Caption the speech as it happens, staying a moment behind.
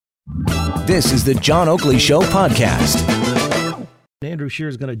This is the John Oakley Show podcast. Andrew Scheer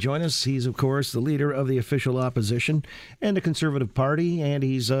is going to join us. He's, of course, the leader of the official opposition and the Conservative Party, and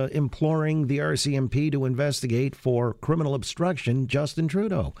he's imploring the RCMP to investigate for criminal obstruction Justin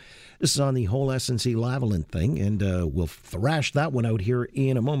Trudeau. This is on the whole SNC-Lavalin thing, and we'll thrash that one out here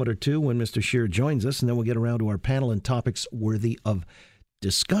in a moment or two when Mr. Scheer joins us, and then we'll get around to our panel and topics worthy of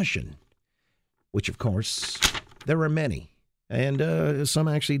discussion, which, of course, there are many, and some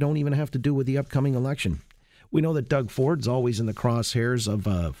actually don't even have to do with the upcoming election. We know that Doug Ford's always in the crosshairs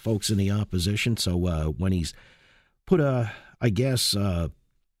of folks in the opposition. So when he's put,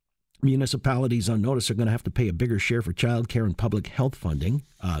 municipalities on notice are going to have to pay a bigger share for childcare and public health funding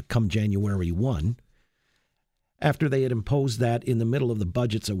come January 1. After they had imposed that in the middle of the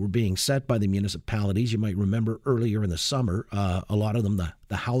budgets that were being set by the municipalities, you might remember earlier in the summer, a lot of them,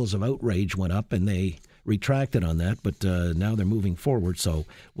 the howls of outrage went up and they retracted on that, but now they're moving forward, so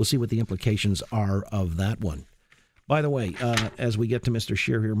we'll see what the implications are of that one. By the way, as we get to Mr.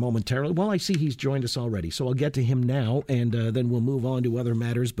 Scheer here momentarily, well, I see he's joined us already, so I'll get to him now, and then we'll move on to other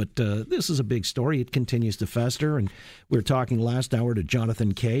matters, but this is a big story. It continues to fester, and we were talking last hour to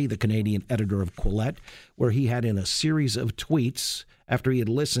Jonathan Kay, the Canadian editor of Quillette, where he had in a series of tweets after he had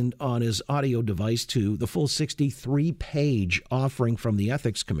listened on his audio device to the full 63-page offering from the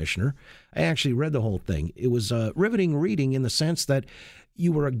ethics commissioner. I actually read the whole thing. It was riveting reading in the sense that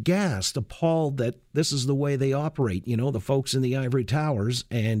you were aghast, appalled that this is the way they operate, you know, the folks in the ivory towers,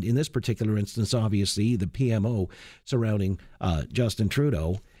 and in this particular instance, obviously, the PMO surrounding Justin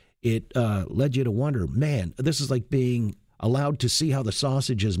Trudeau. It led you to wonder, man, this is like being allowed to see how the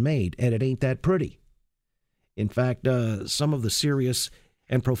sausage is made, and it ain't that pretty. In fact, some of the serious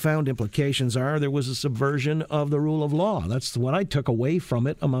and profound implications are there was a subversion of the rule of law. That's what I took away from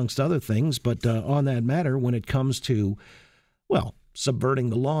it, amongst other things. But on that matter, when it comes to, well, subverting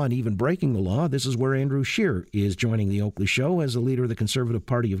the law and even breaking the law, this is where Andrew Scheer is joining the Oakley Show as the leader of the Conservative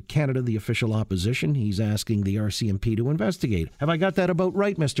Party of Canada, the official opposition. He's asking the RCMP to investigate. Have I got that about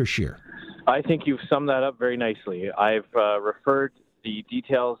right, Mr. Scheer? I think you've summed that up very nicely. I've referred the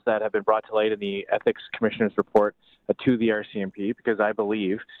details that have been brought to light in the Ethics Commissioner's report to the RCMP because I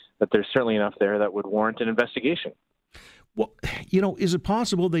believe that there's certainly enough there that would warrant an investigation. Well, you know, is it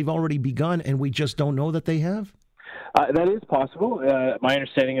possible they've already begun and we just don't know that they have? That is possible. My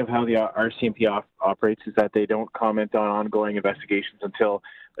understanding of how the RCMP operates is that they don't comment on ongoing investigations until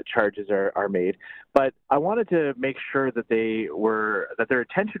charges are made. But I wanted to make sure that their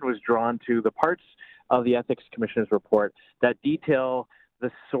attention was drawn to the parts of the Ethics Commissioner's report that detail the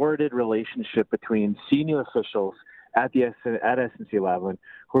sordid relationship between senior officials at SNC-Lavalin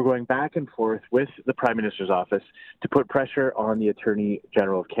who are going back and forth with the Prime Minister's office to put pressure on the Attorney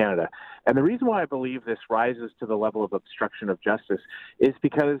General of Canada. And the reason why I believe this rises to the level of obstruction of justice is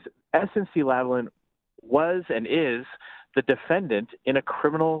because SNC-Lavalin was and is the defendant in a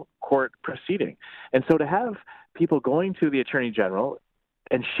criminal court proceeding. And so to have people going to the Attorney General,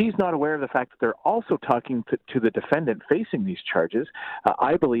 and she's not aware of the fact that they're also talking to the defendant facing these charges,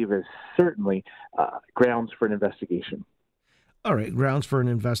 I believe is certainly grounds for an investigation. All right, grounds for an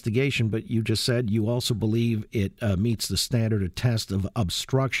investigation, but you just said you also believe it meets the standard or test of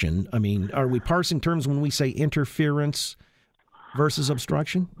obstruction. I mean, are we parsing terms when we say interference versus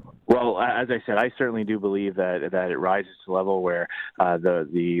obstruction? Well, as I said, I certainly do believe that it rises to the level where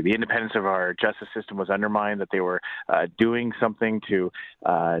the independence of our justice system was undermined, that they were doing something to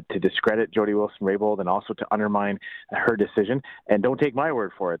discredit Jody Wilson-Raybould and also to undermine her decision. And don't take my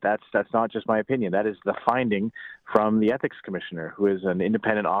word for it. That's not just my opinion. That is the finding from the Ethics Commissioner, who is an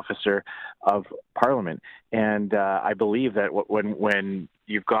independent officer of Parliament. And I believe that when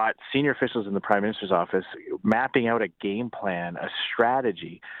you've got senior officials in the Prime Minister's office mapping out a game plan, a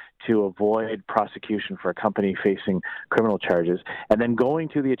strategy to avoid prosecution for a company facing criminal charges, and then going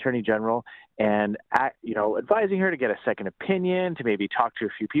to the Attorney General and advising her to get a second opinion, to maybe talk to a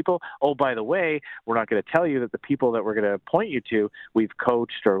few people. Oh, by the way, we're not going to tell you that the people that we're going to point you to, we've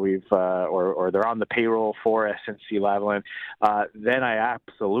coached or we've or they're on the payroll for SNC-Lavalin. Then I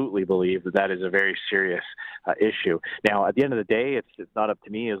absolutely believe that is a very serious issue. Now, at the end of the day, it's not up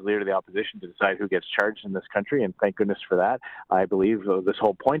to me as leader of the opposition to decide who gets charged in this country, and thank goodness for that. I believe this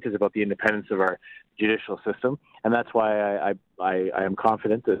whole point is about the independence of our judicial system, and that's why I am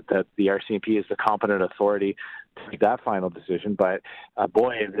confident that the RCMP is the competent authority to make that final decision. But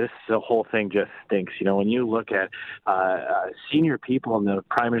boy, the whole thing just stinks. You know, when you look at senior people in the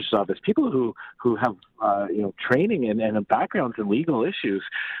Prime Minister's office, people who have training and backgrounds in legal issues,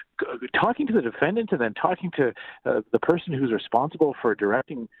 talking to the defendant and then talking to the person who's responsible for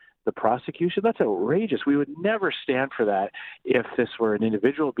directing the prosecution. That's outrageous. We would never stand for that if this were an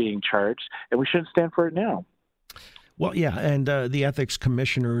individual being charged, and we shouldn't stand for it now. Well, yeah, and the ethics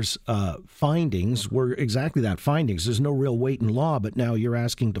commissioner's findings were exactly that, findings. There's no real weight in law, but now you're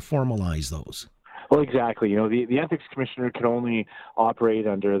asking to formalize those. Well, exactly. You know, the ethics commissioner can only operate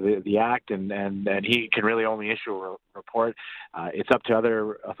under the act, and he can really only issue a report. It's up to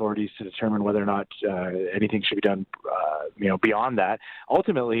other authorities to determine whether or not anything should be done, beyond that.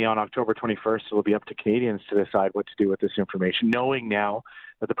 Ultimately, on October 21st, it will be up to Canadians to decide what to do with this information, knowing now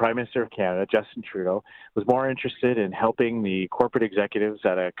that the Prime Minister of Canada, Justin Trudeau, was more interested in helping the corporate executives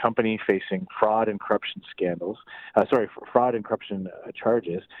at a company facing fraud and corruption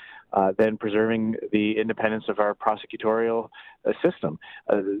charges, than preserving the independence of our prosecutorial system.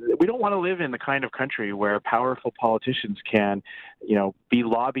 We don't want to live in the kind of country where powerful politicians can, be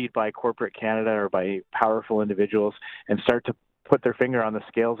lobbied by corporate Canada or by powerful individuals and start to put their finger on the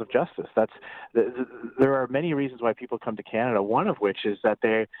scales of justice. There are many reasons why people come to Canada, one of which is that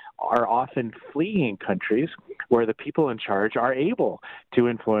they are often fleeing countries where the people in charge are able to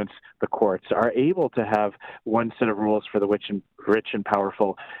influence the courts, are able to have one set of rules for the rich and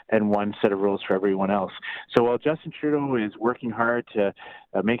powerful and one set of rules for everyone else. So while Justin Trudeau is working hard to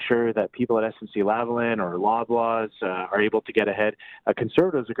make sure that people at SNC-Lavalin or Loblaws are able to get ahead,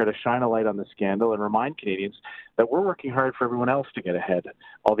 Conservatives are going to shine a light on the scandal and remind Canadians that we're working hard for everyone else to get ahead,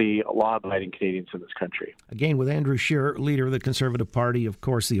 all the law-abiding Canadians in this country. Again, with Andrew Scheer, leader of the Conservative Party, of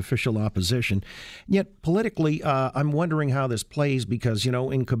course, the official opposition. Yet politically, I'm wondering how this plays because,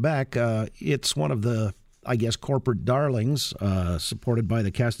 in Quebec, it's one of the, corporate darlings supported by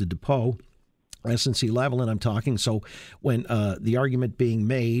the Caisse de dépôt. SNC-Lavalin, I'm talking. So when the argument being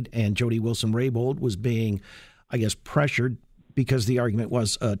made and Jody Wilson-Raybould was being, pressured because the argument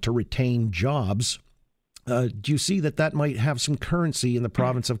was to retain jobs, do you see that might have some currency in the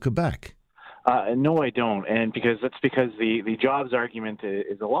province of Quebec? No, I don't. And that's because the jobs argument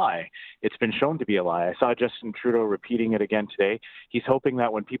is a lie. It's been shown to be a lie. I saw Justin Trudeau repeating it again today. He's hoping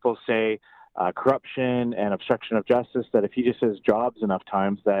that when people say corruption and obstruction of justice, that if he just says jobs enough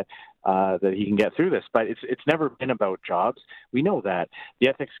times that he can get through this. But it's never been about jobs. We know that. The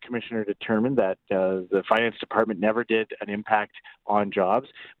Ethics Commissioner determined that the Finance Department never did an impact on jobs.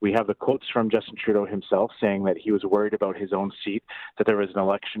 We have the quotes from Justin Trudeau himself saying that he was worried about his own seat, that there was an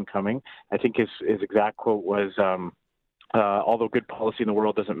election coming. I think his exact quote was, although good policy in the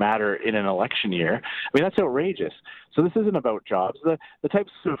world doesn't matter in an election year. I mean, that's outrageous. So this isn't about jobs. The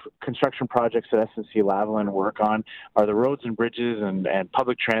types of construction projects that SNC-Lavalin work on are the roads and bridges and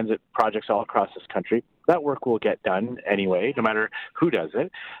public transit projects all across this country. That work will get done anyway, no matter who does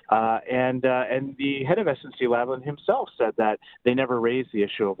it. And the head of SNC-Lavalin himself said that they never raised the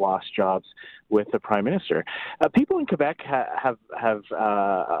issue of lost jobs with the Prime Minister. People in Quebec have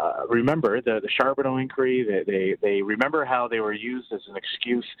remember the Charbonneau inquiry. They remember how they were used as an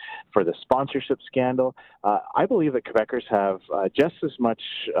excuse for the sponsorship scandal. I believe that Quebecers have just as much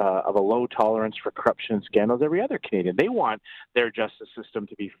of a low tolerance for corruption and scandals as every other Canadian. They want their justice system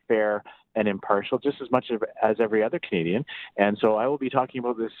to be fair and impartial just as much as every other Canadian. And so I will be talking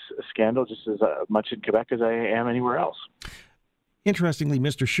about this scandal just as much in Quebec as I am anywhere else. Interestingly,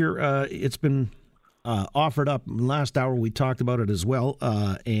 Mr. Scheer, it's been offered up. Last hour we talked about it as well.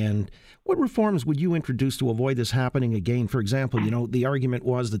 And what reforms would you introduce to avoid this happening again? For example, the argument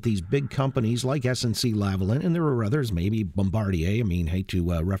was that these big companies like SNC-Lavalin, and there are others, maybe Bombardier, hate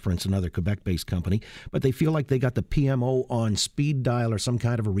to reference another Quebec-based company, but they feel like they got the PMO on speed dial or some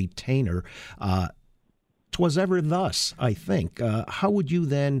kind of a retainer. 'Twas ever thus, I think. How would you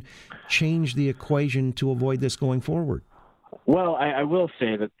then change the equation to avoid this going forward? Well, I will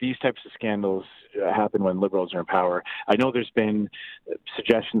say that these types of scandals happen when Liberals are in power. I know there's been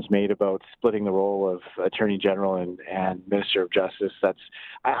suggestions made about splitting the role of Attorney General and Minister of Justice.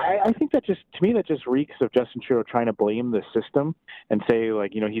 I think that just reeks of Justin Trudeau trying to blame the system and say,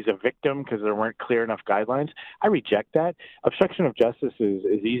 he's a victim because there weren't clear enough guidelines. I reject that. Obstruction of justice is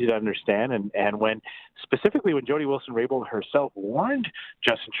easy to understand, and specifically when Jody Wilson-Raybould herself warned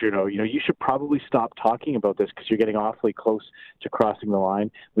Justin Trudeau, you should probably stop talking about this because you're getting awfully close to crossing the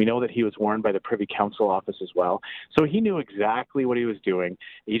line. We know that he was warned by the Privy Council office as well. So he knew exactly what he was doing.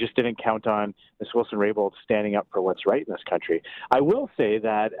 He just didn't count on Ms. Wilson-Raybould standing up for what's right in this country. I will say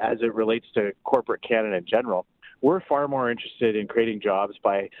that as it relates to corporate Canada in general, we're far more interested in creating jobs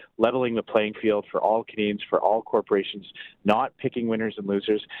by leveling the playing field for all Canadians, for all corporations, not picking winners and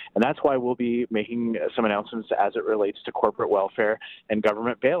losers. And that's why we'll be making some announcements as it relates to corporate welfare and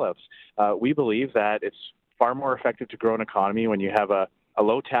government bailouts. We believe that it's far more effective to grow an economy when you have a a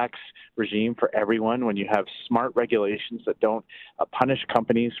low-tax regime for everyone, when you have smart regulations that don't punish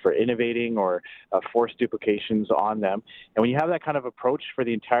companies for innovating or force duplications on them, and when you have that kind of approach for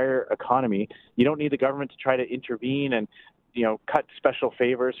the entire economy, you don't need the government to try to intervene and cut special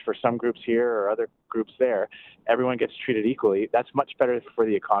favors for some groups here or other groups there. Everyone gets treated equally. That's much better for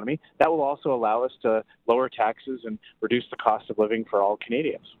the economy. That will also allow us to lower taxes and reduce the cost of living for all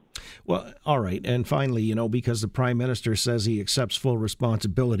Canadians. Well, all right. And finally, because the Prime Minister says he accepts full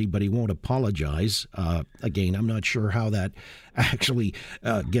responsibility, but he won't apologize. Again, I'm not sure how that actually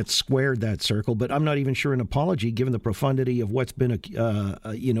gets squared, that circle, but I'm not even sure an apology, given the profundity of what's been,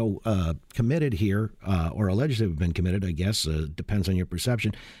 committed here, or alleged to have been committed, I guess, depends on your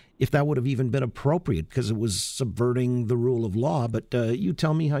perception, if that would have even been appropriate, because it was subverting the rule of law. But you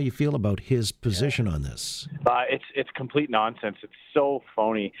tell me how you feel about his position on this. It's complete nonsense. It's so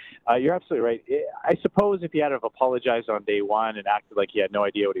phony. You're absolutely right. I suppose if he had apologized on day one and acted like he had no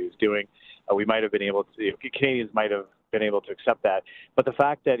idea what he was doing, we might have been able to, Canadians might have been able to accept that. But the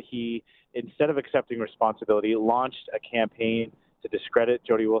fact that he, instead of accepting responsibility, launched a campaign to discredit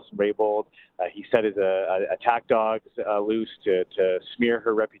Jody Wilson-Raybould. He set his attack dogs loose to smear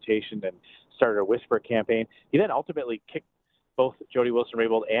her reputation and started a whisper campaign. He then ultimately kicked both Jody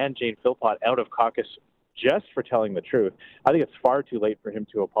Wilson-Raybould and Jane Philpott out of caucus just for telling the truth. I think it's far too late for him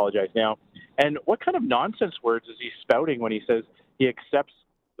to apologize now. And what kind of nonsense words is he spouting when he says he accepts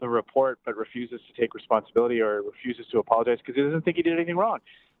the report but refuses to take responsibility or refuses to apologize because he doesn't think he did anything wrong?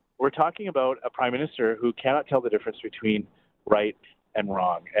 We're talking about a prime minister who cannot tell the difference between right and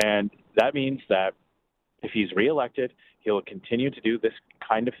wrong. And that means that if he's reelected, he'll continue to do this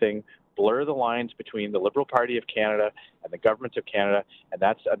kind of thing, blur the lines between the Liberal Party of Canada and the government of Canada. And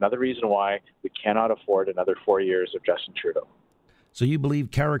that's another reason why we cannot afford another 4 years of Justin Trudeau. So you believe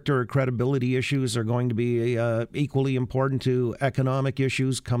character or credibility issues are going to be equally important to economic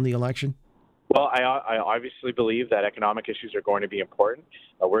issues come the election? Well, I obviously believe that economic issues are going to be important.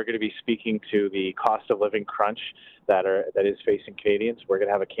 We're going to be speaking to the cost of living crunch that is facing Canadians. We're going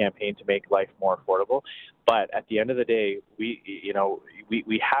to have a campaign to make life more affordable. But at the end of the day, we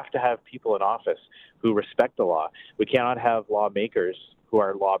have to have people in office who respect the law. We cannot have lawmakers who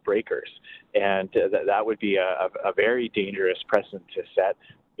are lawbreakers, and that would be a very dangerous precedent to set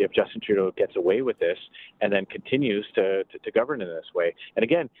if Justin Trudeau gets away with this and then continues to govern in this way. And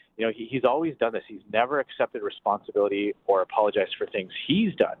again, he's always done this. He's never accepted responsibility or apologized for things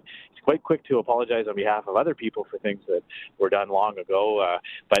he's done. He's quite quick to apologize on behalf of other people for things that were done long ago.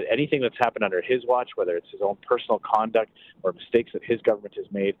 But anything that's happened under his watch, whether it's his own personal conduct or mistakes that his government has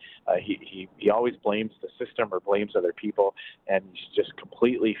made, he always blames the system or blames other people, and he's just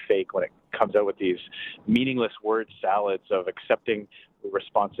completely fake when it comes out with these meaningless word salads of accepting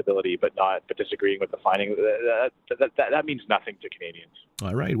responsibility but disagreeing with the finding. That means nothing to Canadians.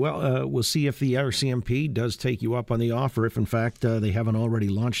 All right. Well, we'll see if the RCMP does take you up on the offer, if in fact they haven't already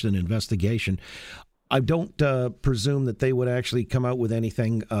launched an investigation. I don't presume that they would actually come out with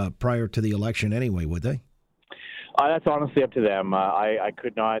anything prior to the election anyway, would they? That's honestly up to them. I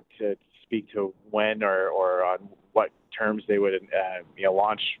could not speak to when or on what terms they would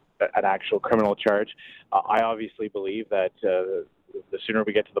launch an actual criminal charge. I obviously believe that the sooner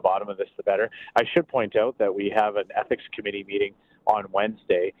we get to the bottom of this, the better. I should point out that we have an ethics committee meeting on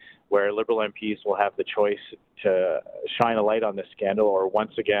Wednesday where Liberal MPs will have the choice to shine a light on this scandal or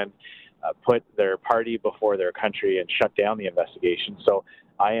once again put their party before their country and shut down the investigation. So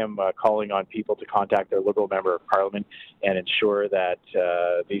I am calling on people to contact their Liberal member of Parliament and ensure that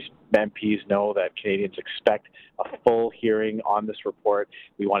these MPs know that Canadians expect a full hearing on this report.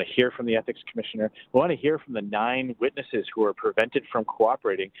 We want to hear from the Ethics Commissioner. We want to hear from the 9 witnesses who were prevented from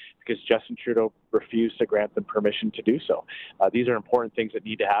cooperating because Justin Trudeau refused to grant them permission to do so. These are important things that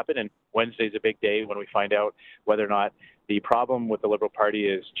need to happen, and Wednesday's a big day when we find out whether or not the problem with the Liberal Party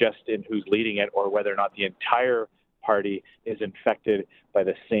is just in who's leading it or whether or not the entire party is infected by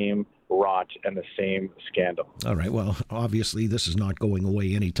the same rot and the same scandal. All right. Well, obviously, this is not going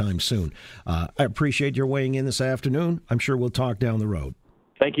away anytime soon. I appreciate your weighing in this afternoon. I'm sure we'll talk down the road.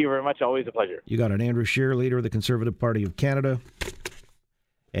 Thank you very much. Always a pleasure. You got an Andrew Scheer, leader of the Conservative Party of Canada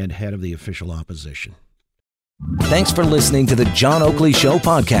and head of the official opposition. Thanks for listening to the John Oakley Show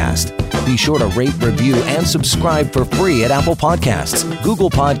podcast. Be sure to rate, review, and subscribe for free at Apple Podcasts, Google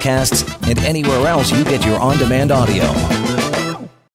Podcasts, and anywhere else you get your on-demand audio.